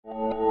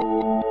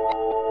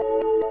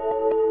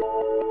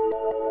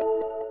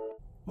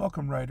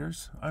Welcome,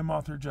 writers. I'm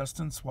author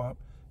Justin Swapp,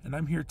 and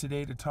I'm here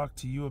today to talk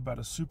to you about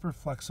a super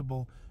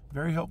flexible,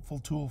 very helpful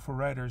tool for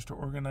writers to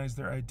organize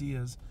their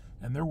ideas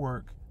and their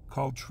work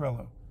called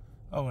Trello.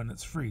 Oh, and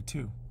it's free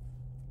too.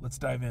 Let's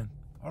dive in.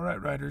 All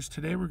right, writers,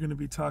 today we're going to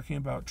be talking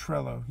about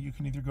Trello. You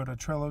can either go to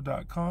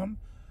Trello.com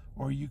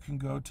or you can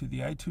go to the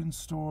iTunes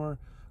Store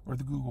or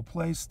the Google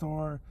Play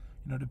Store,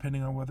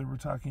 depending on whether we're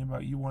talking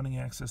about you wanting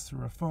access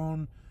through a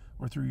phone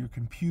or through your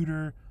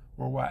computer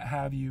or what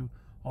have you.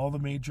 All the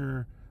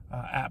major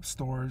app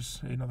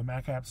stores, the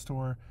Mac App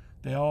Store,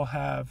 they all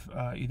have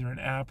either an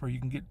app or you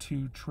can get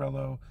to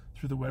Trello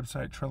through the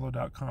website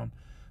Trello.com.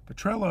 But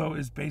Trello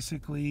is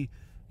basically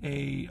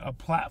a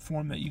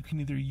platform that you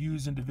can either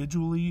use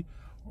individually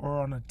or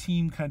on a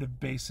team kind of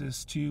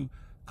basis to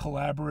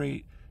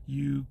collaborate.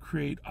 You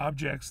create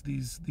objects,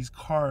 these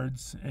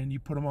cards, and you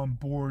put them on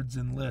boards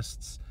and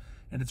lists.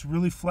 And it's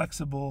really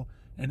flexible,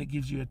 and it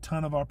gives you a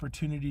ton of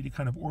opportunity to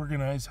kind of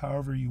organize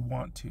however you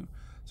want to.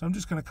 So I'm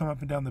just going to come up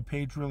and down the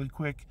page really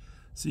quick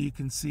so you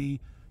can see,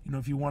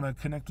 if you want to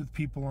connect with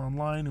people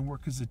online and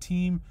work as a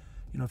team,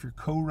 if you're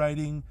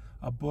co-writing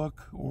a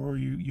book or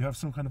you have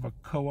some kind of a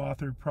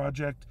co-author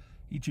project,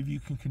 each of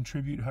you can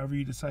contribute however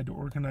you decide to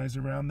organize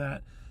around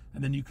that,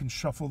 and then you can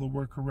shuffle the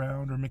work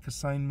around or make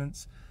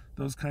assignments,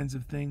 those kinds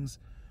of things.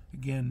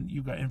 Again,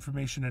 you've got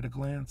information at a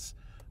glance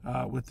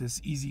with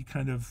this easy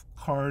kind of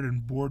card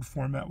and board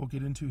format we'll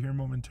get into here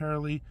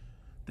momentarily.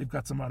 They've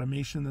got some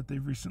automation that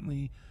they've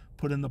recently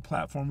put in the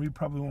platform. We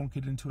probably won't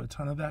get into a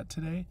ton of that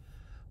today,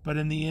 but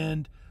in the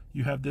end,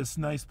 you have this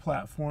nice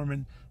platform,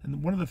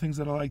 and one of the things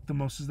that I like the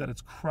most is that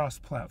it's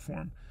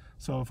cross-platform.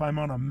 So if I'm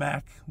on a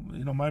Mac,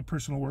 my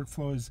personal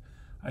workflow is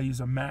I use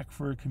a Mac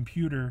for a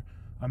computer,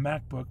 a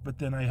MacBook, but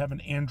then I have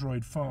an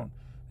Android phone.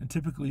 And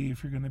typically,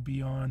 if you're going to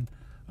be on,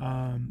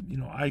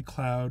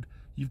 iCloud,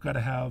 you've got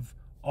to have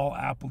all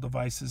Apple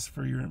devices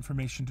for your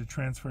information to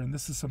transfer. And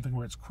this is something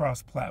where it's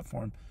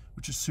cross-platform,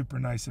 which is super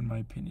nice in my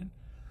opinion.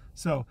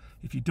 So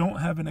if you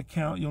don't have an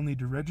account, you'll need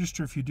to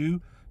register. If you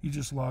do, you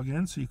just log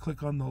in. So you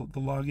click on the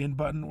login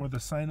button or the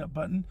sign up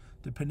button,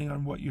 depending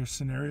on what your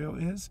scenario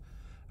is.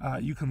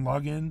 You can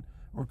log in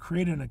or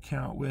create an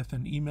account with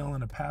an email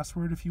and a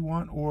password if you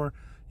want, or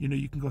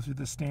you can go through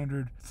the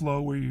standard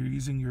flow where you're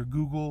using your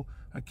Google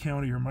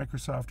account or your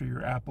Microsoft or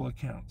your Apple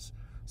accounts.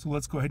 So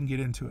let's go ahead and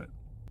get into it.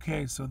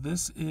 Okay, so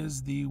this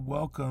is the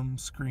welcome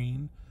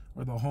screen,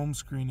 or the home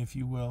screen, if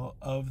you will,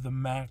 of the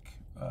Mac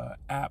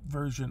app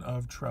version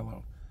of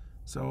Trello.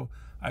 So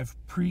I've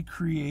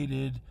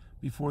pre-created,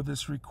 before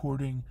this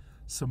recording,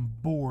 some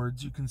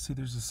boards. You can see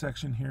there's a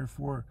section here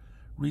for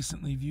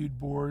recently viewed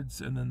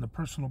boards, and then the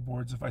personal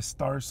boards. If I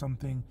star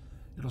something,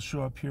 it'll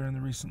show up here in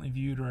the recently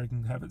viewed, or I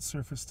can have it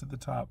surface to the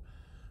top.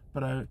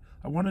 But I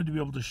wanted to be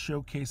able to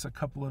showcase a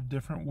couple of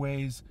different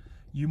ways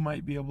you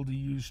might be able to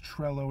use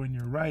Trello in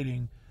your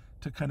writing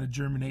to kind of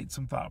germinate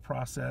some thought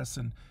process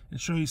and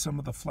show you some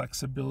of the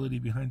flexibility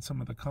behind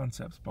some of the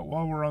concepts. But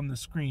while we're on the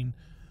screen,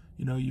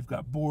 you've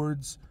got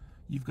boards,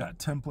 you've got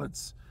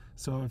templates.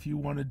 So if you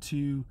wanted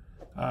to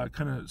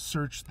kind of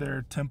search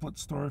their template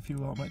store, if you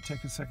will, it might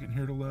take a second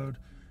here to load.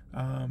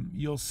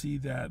 You'll see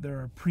that there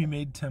are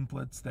pre-made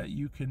templates that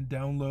you can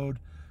download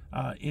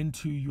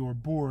into your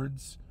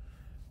boards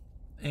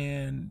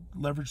and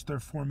leverage their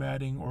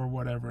formatting or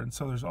whatever. And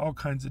so there's all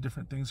kinds of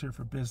different things here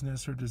for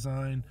business or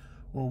design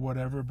or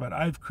whatever. But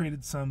I've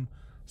created some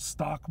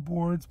stock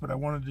boards, but I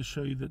wanted to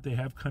show you that they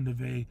have kind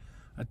of a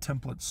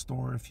template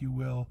store, if you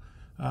will,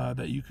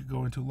 that you could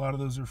go into. A lot of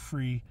those are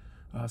free.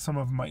 Some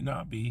of them might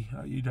not be.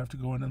 You'd have to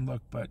go in and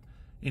look. But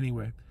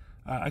anyway,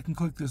 I can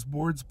click this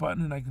boards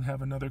button and I can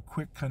have another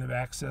quick kind of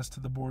access to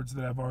the boards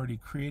that I've already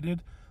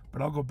created.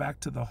 But I'll go back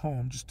to the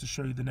home just to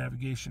show you the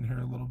navigation here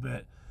a little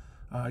bit.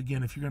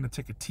 Again, if you're going to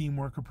take a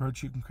teamwork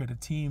approach, you can create a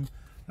team.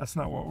 That's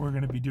not what we're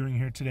going to be doing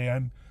here today.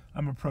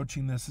 I'm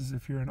approaching this as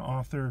if you're an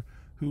author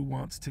who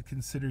wants to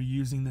consider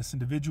using this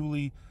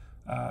individually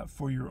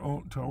for your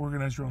own, to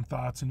organize your own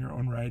thoughts and your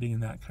own writing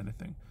and that kind of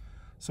thing.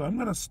 So I'm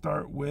going to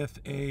start with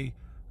a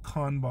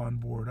Kanban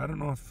board. I don't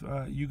know if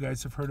you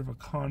guys have heard of a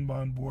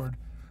Kanban board.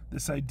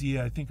 This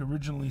idea, I think,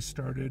 originally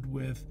started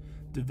with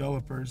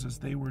developers as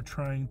they were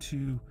trying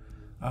to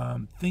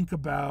think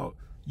about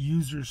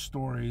user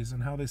stories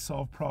and how they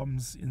solve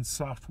problems in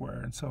software.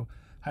 And so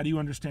how do you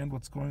understand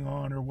what's going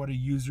on, or what a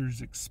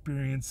user's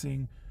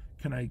experiencing?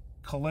 Can I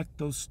collect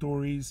those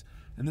stories?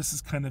 And this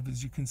is kind of,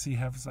 as you can see,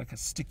 has like a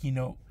sticky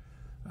note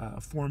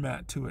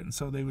format to it. And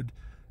so they would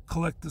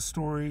collect the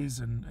stories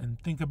and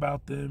think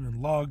about them and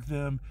log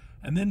them,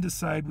 and then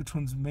decide which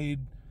ones made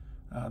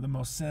the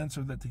most sense,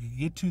 or that they could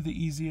get to the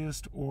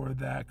easiest, or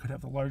that could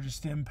have the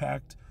largest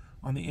impact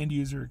on the end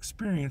user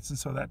experience. And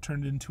so that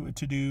turned into a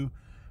to-do.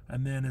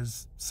 And then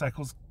as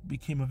cycles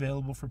became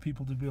available for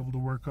people to be able to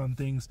work on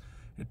things,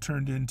 it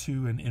turned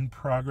into an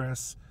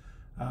in-progress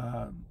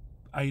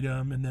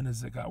item. And then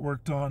as it got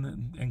worked on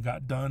and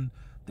got done,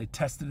 they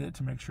tested it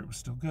to make sure it was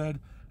still good.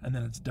 And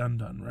then it's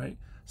done, right?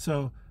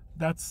 So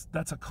that's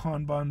a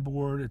Kanban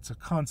board. It's a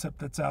concept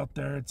that's out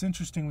there. It's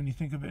interesting when you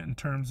think of it in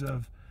terms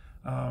of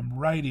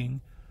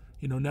writing.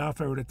 Now if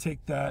I were to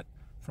take that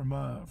from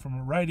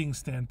a writing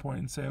standpoint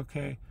and say,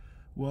 okay,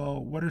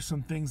 well, what are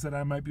some things that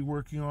I might be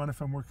working on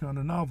if I'm working on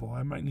a novel?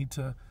 I might need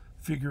to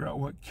figure out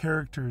what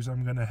characters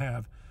I'm going to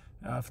have.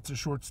 If it's a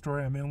short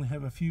story, I may only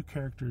have a few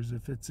characters.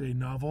 If it's a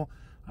novel,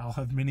 I'll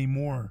have many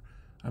more.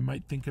 I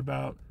might think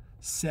about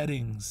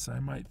settings. I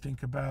might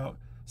think about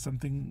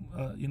something,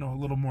 a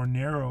little more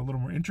narrow, a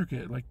little more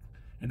intricate, like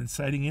an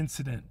inciting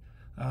incident.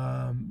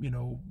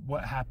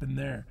 What happened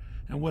there.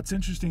 And what's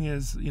interesting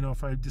is,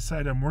 if I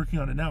decide I'm working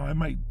on it now, I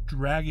might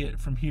drag it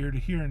from here to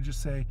here and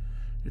just say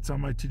it's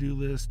on my to-do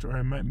list, or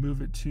I might move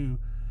it to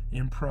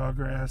in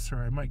progress, or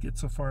I might get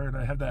so far and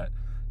I have that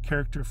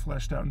character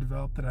fleshed out and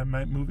developed that I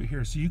might move it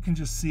here. So you can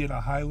just see at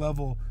a high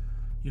level,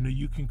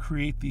 you can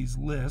create these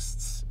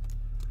lists,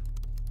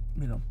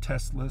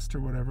 test list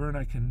or whatever, and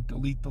I can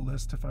delete the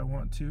list if I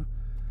want to,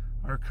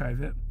 archive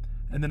it,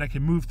 and then I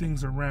can move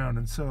things around.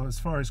 And so as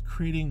far as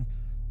creating,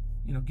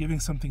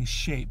 giving something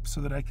shape so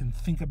that I can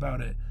think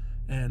about it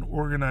and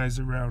organize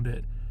around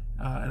it,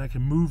 and I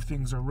can move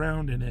things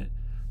around in it,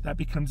 that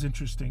becomes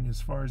interesting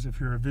as far as if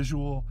you're a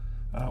visual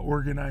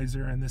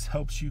organizer, and this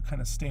helps you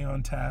kind of stay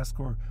on task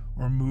or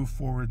move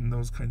forward and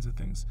those kinds of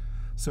things.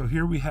 So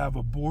here we have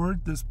a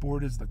board. This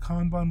board is the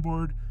Kanban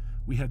board.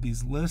 We have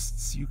these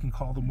lists. You can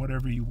call them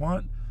whatever you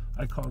want.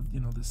 I call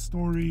the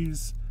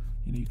stories.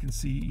 You can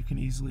see, you can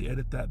easily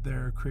edit that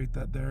there, create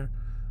that there.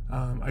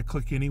 I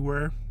click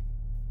anywhere,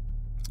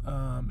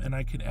 and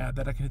I can add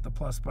that. I can hit the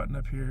plus button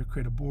up here,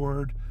 create a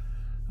board.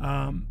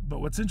 But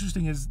what's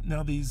interesting is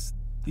now these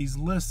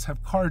lists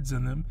have cards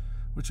in them,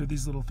 which are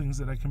these little things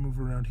that I can move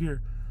around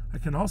here. I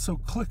can also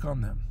click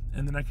on them,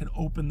 and then I can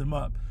open them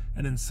up.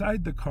 And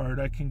inside the card,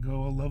 I can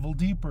go a level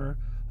deeper,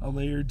 a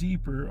layer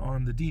deeper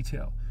on the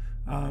detail.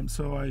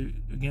 So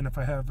again, if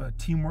I have a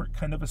teamwork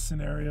kind of a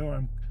scenario,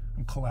 I'm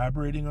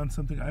collaborating on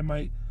something, I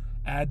might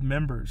add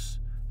members.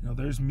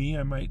 There's me,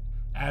 I might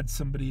add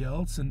somebody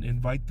else and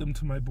invite them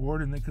to my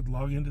board, and they could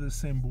log into the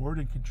same board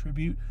and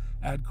contribute,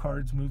 add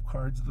cards, move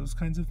cards, those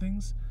kinds of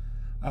things.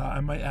 I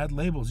might add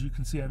labels. You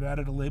can see I've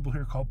added a label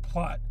here called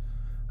plot.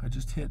 I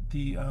just hit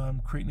the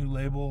create new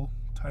label,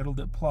 titled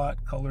it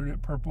plot, colored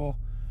it purple,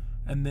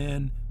 and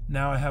then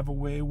now I have a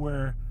way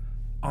where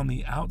on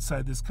the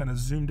outside, this kind of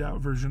zoomed out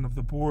version of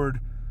the board,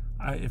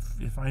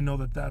 if I know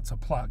that that's a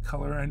plot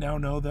color, I now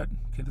know that,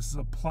 okay, this is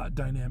a plot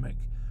dynamic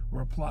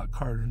or a plot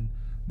card, and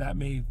that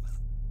may,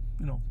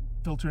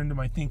 filter into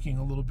my thinking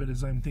a little bit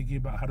as I'm thinking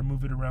about how to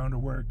move it around or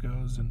where it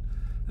goes and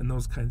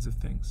those kinds of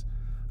things.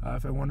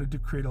 If I wanted to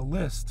create a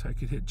list, I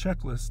could hit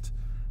checklist,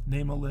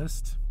 name a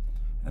list,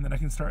 and then I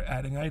can start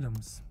adding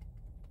items,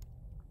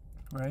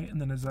 right?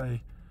 And then as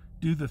I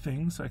do the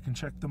things, I can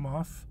check them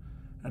off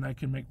and I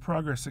can make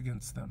progress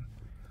against them.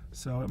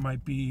 So it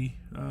might be,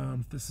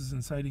 this is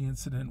inciting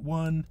incident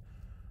 1,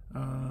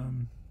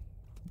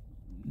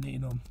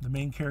 the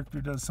main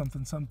character does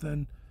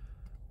something,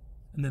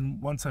 and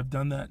then once I've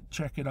done that,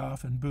 check it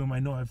off, and boom, I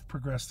know I've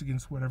progressed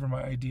against whatever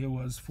my idea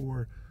was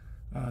for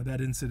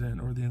that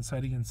incident or the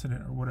inciting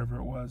incident or whatever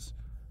it was.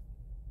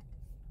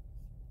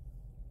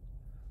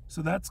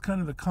 So that's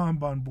kind of the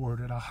Kanban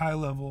board at a high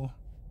level,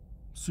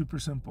 super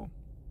simple.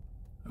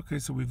 Okay,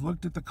 so we've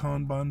looked at the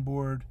Kanban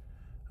board.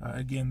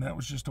 Again, that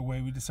was just a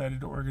way we decided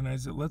to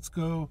organize it. Let's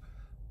go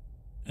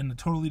in a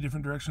totally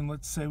different direction.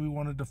 Let's say we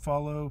wanted to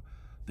follow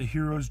the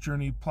hero's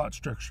journey plot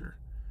structure.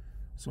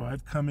 So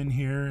I've come in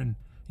here, and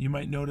you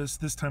might notice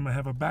this time I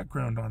have a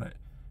background on it.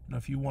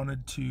 If you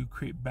wanted to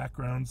create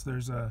backgrounds,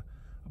 there's a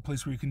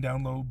place where you can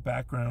download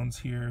backgrounds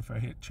here. If I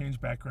hit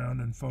change background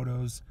and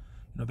photos,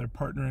 they're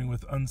partnering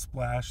with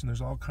Unsplash, and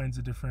there's all kinds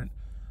of different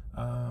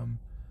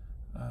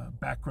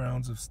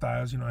backgrounds of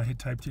styles. I had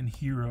typed in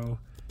hero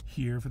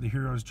here for the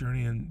hero's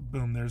journey, and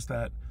boom, there's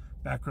that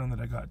background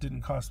that I got.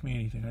 Didn't cost me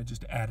anything, I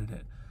just added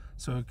it.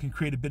 So it can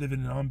create a bit of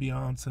an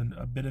ambiance and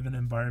a bit of an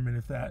environment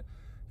if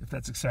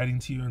that's exciting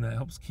to you and that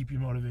helps keep you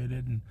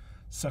motivated and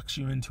sucks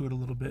you into it a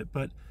little bit.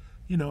 But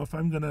if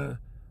I'm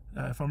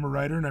a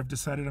writer and I've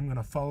decided I'm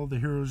gonna follow the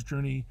hero's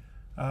journey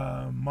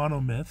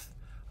monomyth,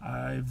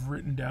 I've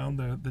written down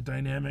the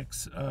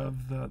dynamics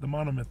of the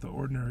monomyth, the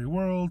ordinary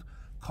world,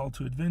 call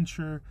to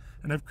adventure,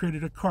 and I've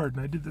created a card,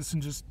 and I did this in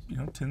just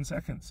 10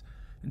 seconds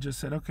and just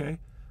said, okay,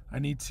 I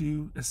need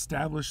to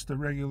establish the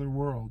regular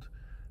world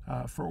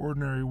for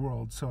ordinary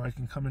world. So I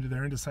can come into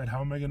there and decide,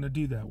 how am I going to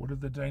do that? What are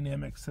the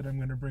dynamics that I'm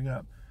going to bring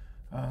up?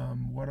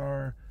 What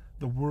are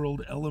the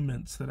world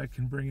elements that I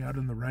can bring out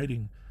in the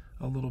writing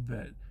a little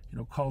bit?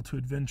 Call to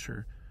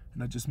adventure.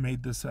 And I just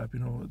made this up.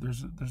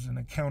 There's an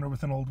encounter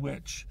with an old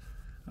witch.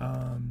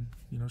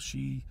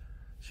 She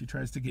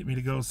tries to get me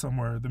to go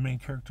somewhere, the main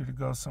character to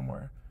go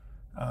somewhere.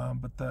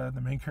 But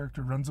the main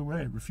character runs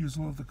away,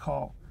 refusal of the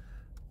call.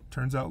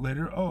 Turns out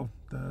later,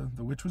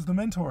 the witch was the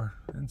mentor,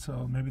 and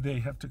so maybe they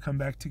have to come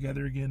back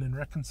together again and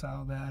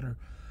reconcile that, or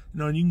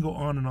and you can go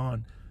on and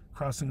on.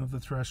 Crossing of the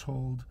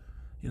threshold,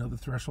 the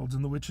threshold's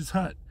in the witch's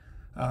hut.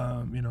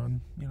 Maybe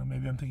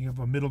I'm thinking of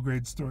a middle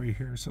grade story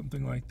here or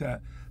something like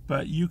that.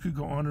 But you could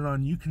go on and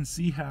on. You can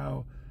see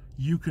how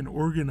you can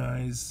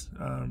organize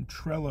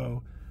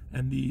Trello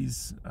and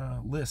these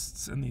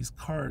lists and these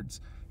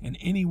cards in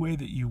any way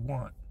that you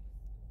want.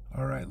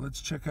 All right,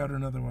 let's check out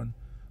another one.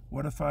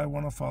 What if I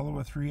want to follow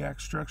a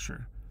 3-act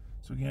structure?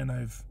 So again,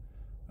 I've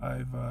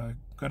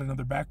got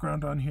another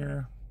background on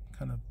here,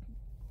 kind of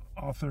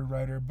author,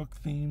 writer, book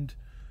themed,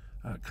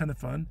 kind of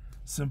fun,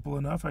 simple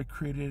enough. I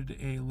created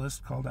a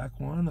list called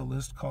Act 1, a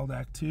list called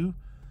Act 2,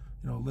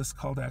 a list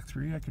called Act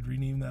 3. I could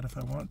rename that if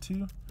I want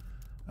to,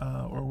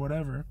 or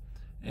whatever.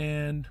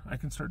 And I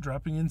can start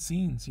dropping in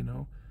scenes,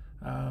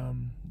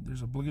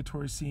 there's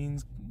obligatory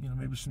scenes,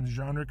 maybe some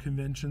genre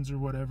conventions or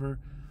whatever.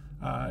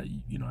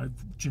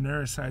 I've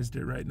genericized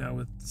it right now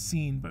with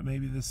scene, but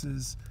maybe this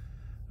is,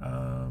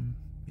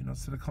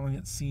 instead of calling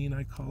it scene,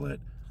 I call it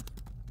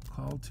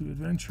call to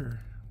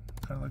adventure,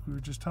 kind of like we were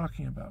just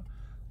talking about.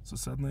 So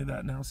suddenly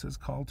that now says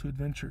call to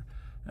adventure.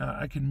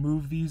 I can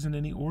move these in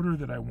any order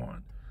that I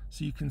want.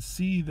 So you can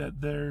see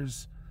that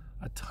there's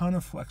a ton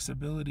of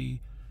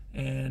flexibility,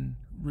 and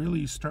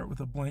really you start with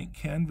a blank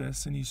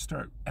canvas and you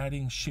start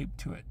adding shape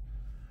to it.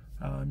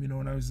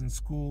 When I was in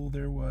school,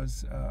 there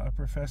was a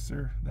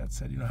professor that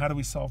said, how do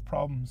we solve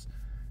problems?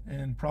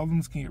 And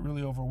problems can get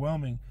really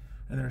overwhelming,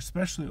 and they're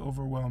especially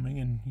overwhelming,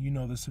 and you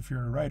know this if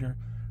you're a writer.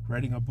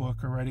 Writing a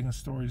book or writing a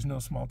story is no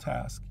small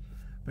task.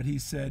 But he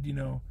said,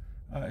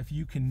 if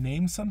you can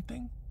name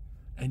something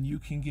and you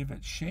can give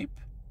it shape,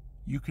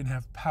 you can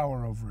have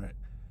power over it.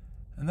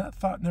 And that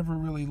thought never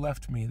really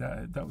left me.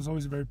 That was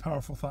always a very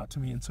powerful thought to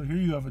me. And so here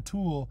you have a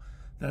tool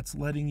that's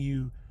letting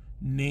you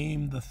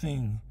name the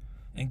thing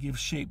and give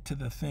shape to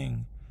the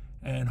thing.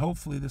 And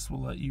hopefully this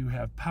will let you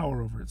have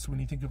power over it. So when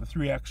you think of a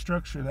 3-act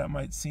structure, that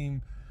might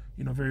seem,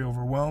 very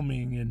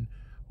overwhelming and,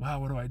 wow,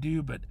 what do I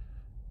do? But,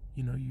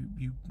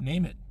 you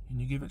name it and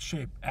you give it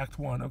shape. Act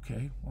 1,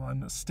 okay, well,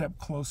 I'm a step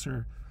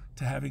closer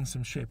to having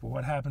some shape. Well,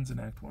 what happens in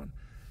Act 1?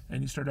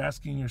 And you start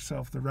asking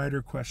yourself the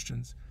writer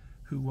questions: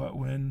 who, what,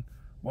 when,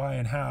 why,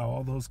 and how,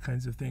 all those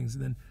kinds of things.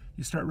 And then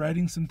you start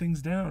writing some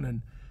things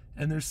down,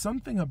 and there's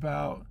something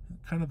about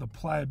kind of the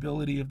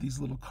pliability of these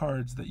little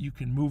cards that you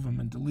can move them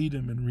and delete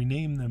them and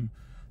rename them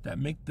that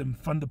make them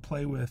fun to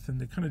play with, and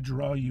they kind of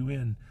draw you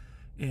in.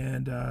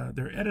 And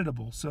they're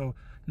editable, so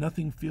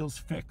nothing feels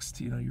fixed.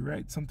 You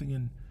write something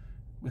in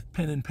with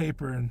pen and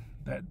paper, and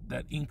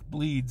that ink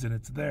bleeds and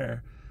it's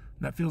there.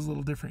 And that feels a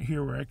little different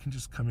here, where I can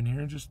just come in here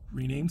and just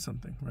rename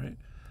something, right?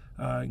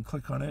 And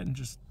click on it and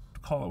just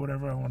call it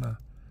whatever I want to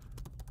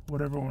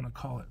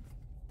call it,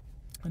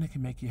 and it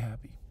can make you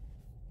happy.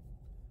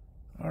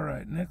 All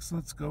right, next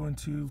let's go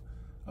into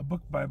a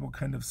book Bible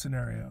kind of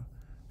scenario.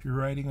 If you're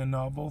writing a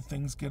novel,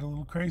 things get a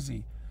little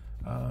crazy.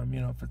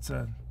 If it's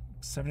a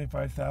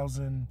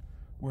 75,000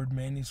 word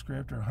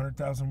manuscript or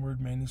 100,000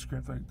 word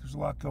manuscript, there's a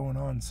lot going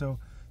on. So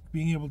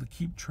being able to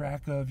keep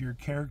track of your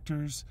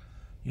characters,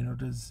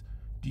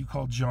 do you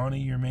call Johnny,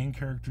 your main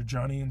character,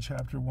 Johnny in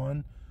chapter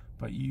 1,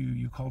 but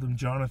you called him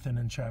Jonathan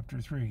in chapter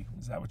 3?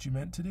 Is that what you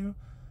meant to do?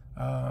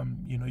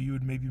 You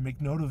would maybe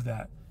make note of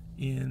that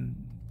in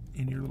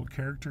your little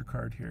character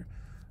card here.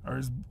 Are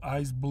his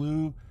eyes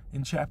blue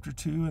in chapter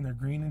 2 and they're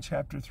green in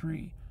chapter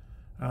 3?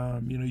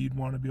 You'd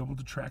want to be able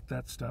to track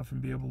that stuff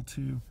and be able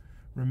to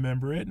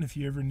remember it. And if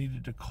you ever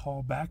needed to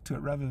call back to it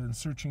rather than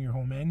searching your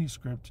whole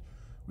manuscript,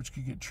 which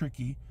could get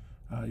tricky,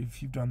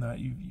 if you've done that,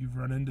 you've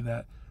run into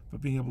that.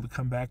 But being able to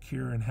come back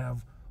here and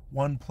have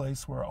one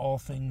place where all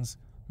things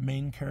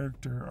main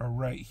character are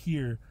right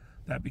here,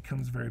 that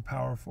becomes very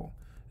powerful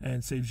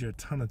and saves you a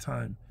ton of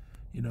time.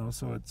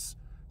 So it's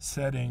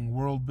setting,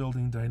 world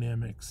building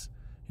dynamics.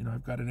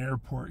 I've got an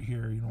airport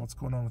here. What's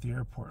going on with the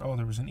airport? Oh,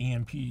 there was an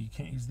EMP. You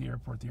can't use the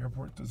airport. The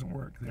airport doesn't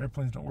work. The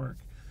airplanes don't work.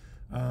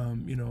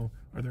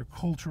 Are there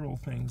cultural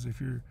things? If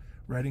you're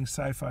writing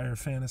sci-fi or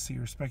fantasy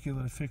or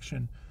speculative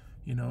fiction,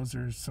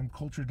 there's some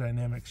culture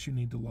dynamics you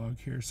need to log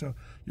here. So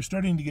you're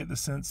starting to get the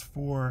sense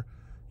for,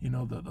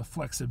 the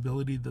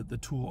flexibility that the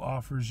tool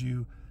offers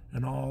you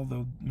and all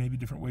the maybe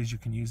different ways you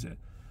can use it.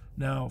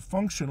 Now,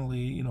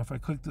 functionally, if I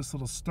click this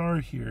little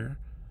star here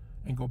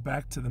and go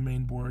back to the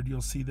main board,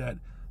 you'll see that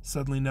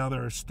suddenly now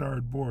there are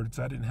starred boards.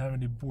 I didn't have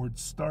any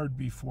boards starred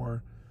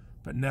before,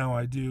 but now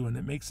I do, and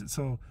it makes it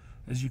so,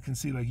 as you can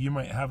see, you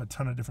might have a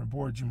ton of different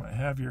boards. You might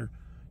have your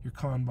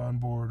Kanban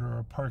board or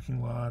a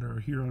parking lot or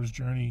a hero's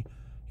journey,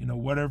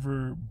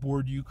 whatever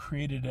board you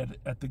created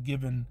at the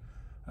given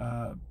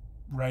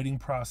writing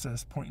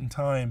process point in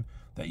time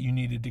that you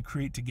needed to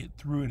create to get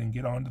through it and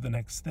get on to the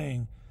next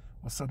thing.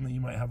 Well, suddenly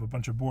you might have a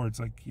bunch of boards.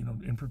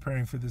 In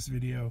preparing for this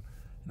video,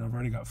 I've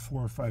already got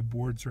 4 or 5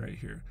 boards right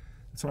here.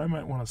 So I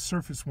might want to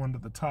surface one to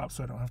the top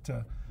so I don't have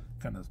to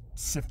kind of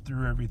sift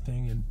through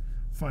everything and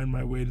find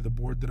my way to the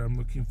board that I'm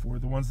looking for.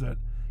 The ones that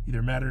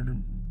either matter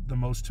the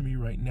most to me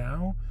right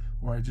now,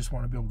 or I just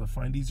want to be able to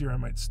find easier, I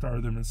might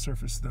star them and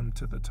surface them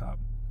to the top.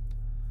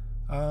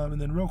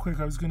 And then real quick,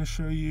 I was going to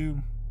show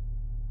you,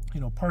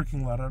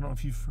 parking lot. I don't know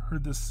if you've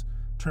heard this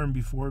term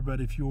before, but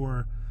if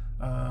you're,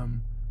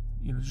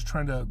 just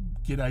trying to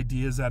get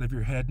ideas out of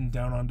your head and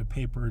down onto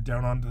paper,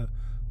 down onto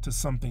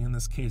something, in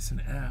this case an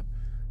app,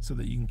 so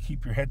that you can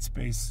keep your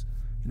headspace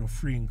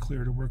free and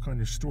clear to work on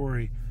your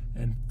story,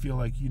 and feel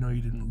like, you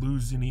didn't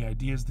lose any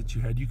ideas that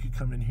you had, you could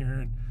come in here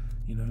and,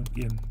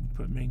 again,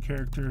 put main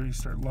character, you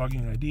start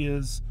logging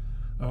ideas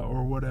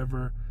or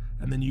whatever,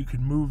 and then you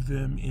can move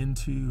them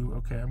into,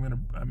 okay, I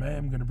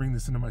am gonna bring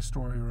this into my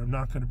story, or I'm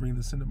not gonna bring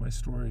this into my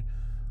story,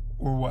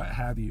 or what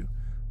have you.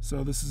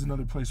 So this is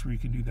another place where you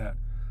can do that.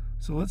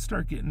 So let's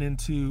start getting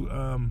into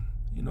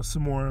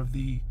some more of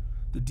the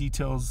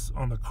details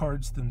on the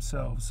cards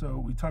themselves. So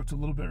we talked a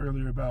little bit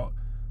earlier about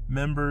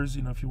members,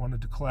 if you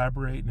wanted to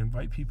collaborate and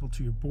invite people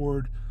to your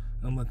board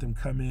and let them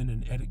come in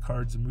and edit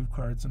cards and move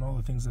cards and all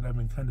the things that I've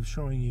been kind of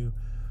showing you.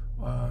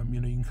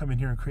 You can come in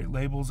here and create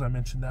labels. I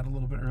mentioned that a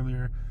little bit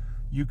earlier.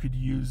 You could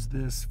use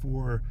this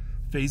for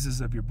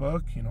phases of your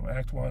book,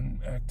 Act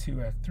 1, Act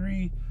 2, Act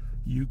 3.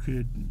 You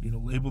could,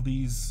 label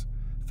these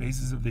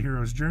phases of the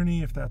hero's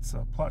journey if that's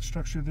a plot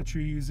structure that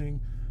you're using.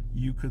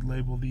 You could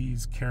label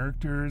these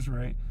characters,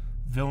 right?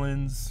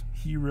 Villains,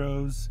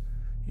 heroes,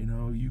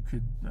 you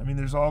could,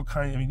 there's all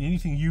kinds,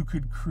 anything you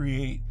could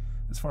create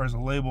as far as a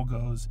label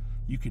goes,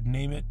 you could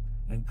name it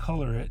and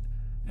color it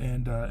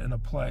and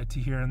apply it to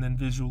here, and then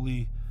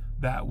visually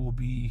that will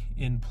be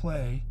in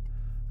play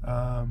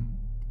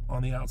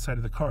on the outside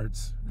of the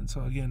cards. And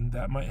so again,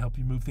 that might help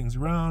you move things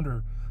around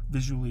or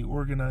visually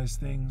organize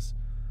things.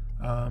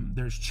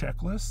 There's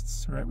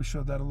checklists, right? We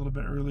showed that a little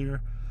bit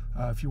earlier.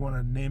 If you want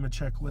to name a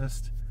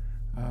checklist,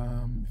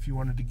 if you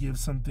wanted to give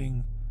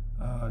something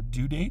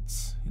due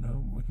dates,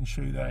 we can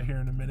show you that here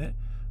in a minute.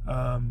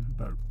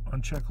 But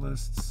on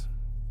checklists,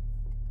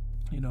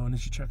 and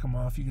as you check them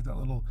off, you get that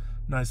little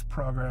nice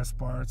progress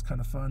bar. It's kind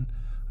of fun.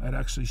 It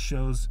actually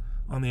shows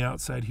on the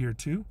outside here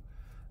too,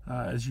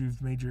 as you've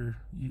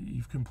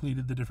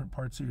completed the different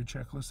parts of your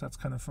checklist. That's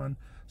kind of fun.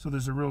 So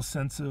there's a real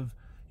sense of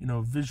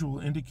visual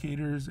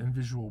indicators and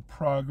visual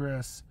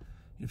progress.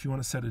 If you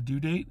want to set a due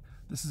date,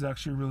 this is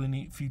actually a really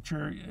neat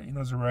feature.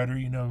 As a writer,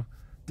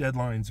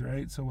 deadlines,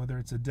 right? So whether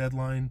it's a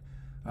deadline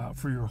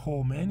for your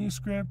whole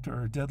manuscript,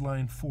 or a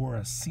deadline for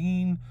a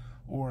scene,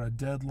 or a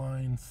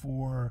deadline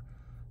for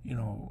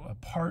a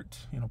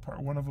part,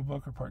 part 1 of a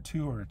book, or part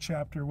 2, or a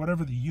chapter,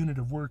 whatever the unit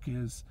of work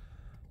is,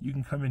 you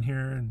can come in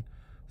here and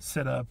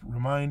set up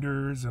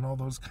reminders and all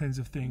those kinds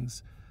of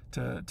things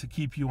to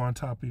keep you on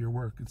top of your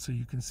work. And so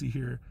you can see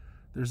here,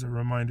 there's a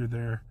reminder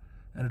there,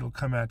 and it'll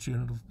come at you,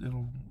 and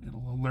it'll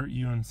alert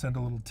you and send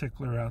a little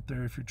tickler out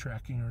there if you're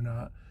tracking or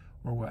not,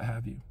 or what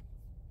have you.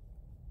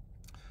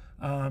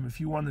 If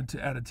you wanted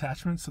to add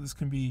attachments, so this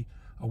can be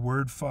a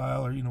Word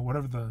file, or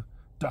whatever the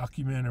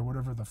document or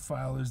whatever the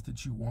file is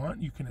that you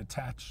want, you can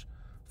attach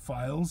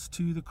files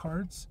to the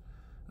cards.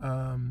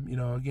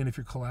 Again, if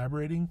you're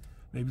collaborating,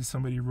 maybe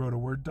somebody wrote a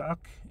Word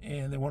doc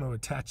and they want to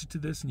attach it to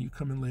this, and you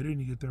come in later and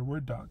you get their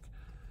Word doc.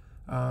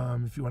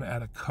 If you want to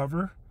add a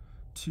cover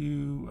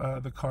to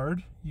the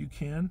card, you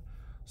can.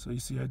 So you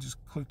see I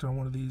just clicked on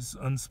one of these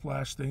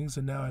unsplash things,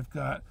 and now I've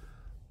got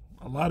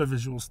a lot of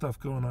visual stuff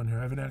going on here.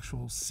 I have an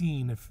actual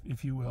scene,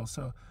 if you will.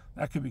 So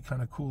that could be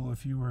kind of cool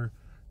if you were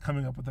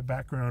coming up with a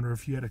background, or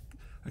if you had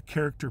a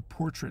character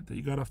portrait that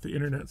you got off the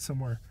internet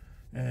somewhere,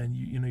 and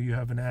you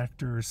have an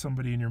actor or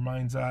somebody in your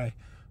mind's eye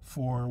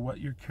for what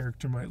your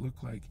character might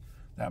look like.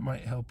 That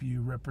might help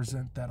you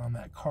represent that on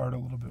that card a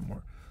little bit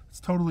more. It's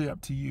totally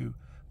up to you,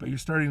 but you're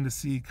starting to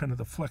see kind of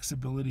the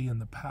flexibility and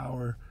the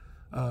power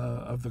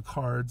of the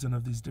cards and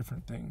of these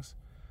different things.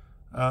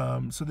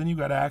 So then you've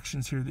got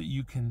actions here that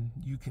you can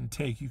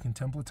take. You can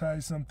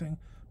templatize something,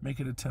 make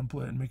it a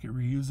template, and make it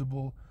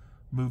reusable,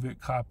 move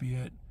it, copy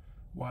it,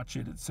 watch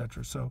it,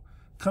 etc. So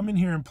come in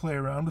here and play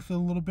around with it a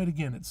little bit.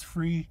 Again, it's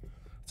free.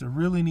 It's a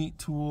really neat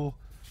tool.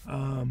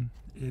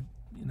 It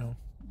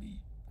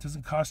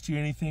doesn't cost you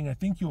anything. I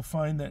think you'll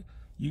find that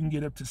you can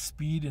get up to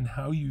speed in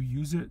how you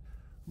use it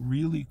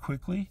really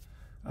quickly,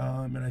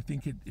 and I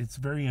think it's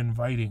very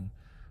inviting.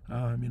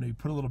 You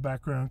put a little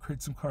background,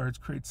 create some cards,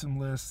 create some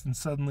lists, and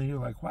suddenly you're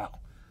like, wow,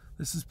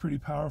 this is pretty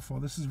powerful.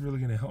 This is really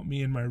going to help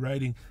me in my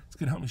writing. It's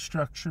going to help me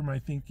structure my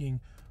thinking,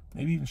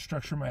 maybe even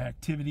structure my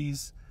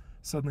activities.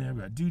 Suddenly I've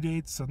got due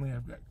dates, suddenly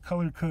I've got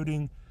color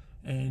coding,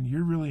 and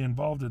you're really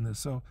involved in this.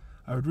 So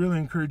I would really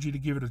encourage you to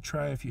give it a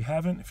try if you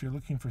haven't, if you're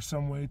looking for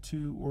some way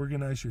to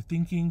organize your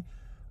thinking,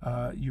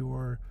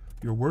 your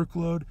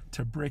workload,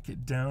 to break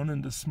it down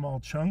into small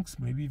chunks,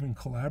 maybe even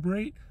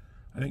collaborate.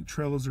 I think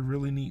Trello is a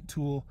really neat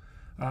tool.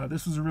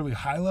 This was a really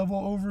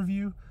high-level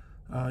overview.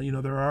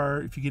 There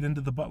are, if you get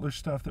into the Butler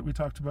stuff that we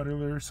talked about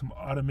earlier, some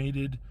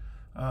automated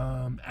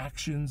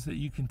actions that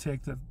you can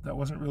take. That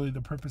wasn't really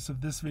the purpose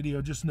of this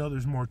video. Just know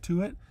there's more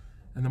to it,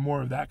 and the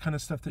more of that kind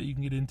of stuff that you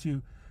can get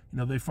into,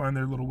 they find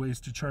their little ways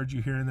to charge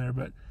you here and there.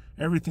 But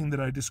everything that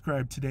I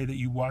described today that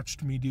you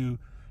watched me do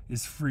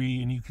is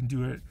free, and you can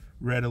do it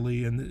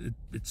readily, and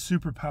it's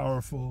super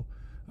powerful,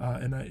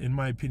 and in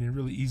my opinion,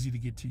 really easy to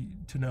get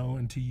to know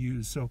and to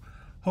use. So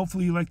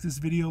hopefully you like this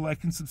video,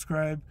 like and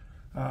subscribe.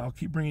 I'll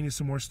keep bringing you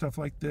some more stuff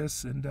like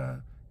this, and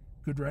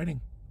good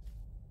writing.